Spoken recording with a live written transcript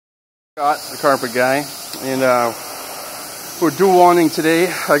Scott, the carpet guy, and we're dual wanding today.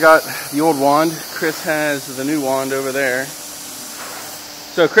 I got the old wand. Chris has the new wand over there.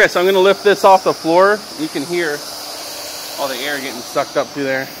 So Chris, I'm going to lift this off the floor. You can hear all the air getting sucked up through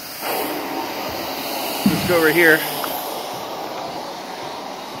there. Let's go over here.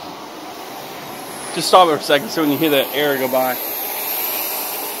 Just stop it for a second so when you hear the air go by.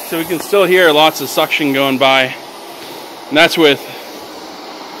 So we can still hear lots of suction going by. And that's with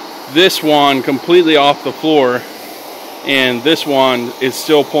this wand completely off the floor, and this wand is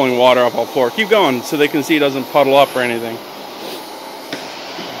still pulling water off the floor. Keep going so they can see it doesn't puddle up or anything.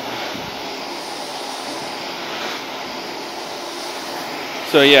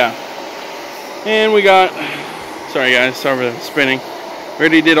 So yeah, and we got, sorry guys, sorry for the spinning. We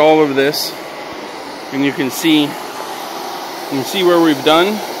already did all of this, and you can see where we've done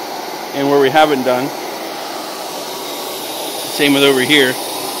and where we haven't done. Same with over here.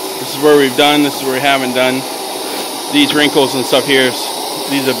 This is where we've done, this is where we haven't done. These wrinkles and stuff here,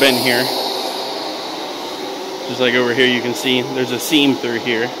 these have been here. Just like over here you can see, there's a seam through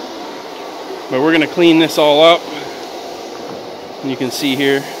here. But we're going to clean this all up. And you can see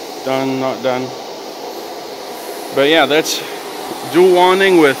here, done, not done. But yeah, that's dual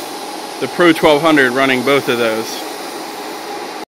wanding with the Pro 1200 running both of those.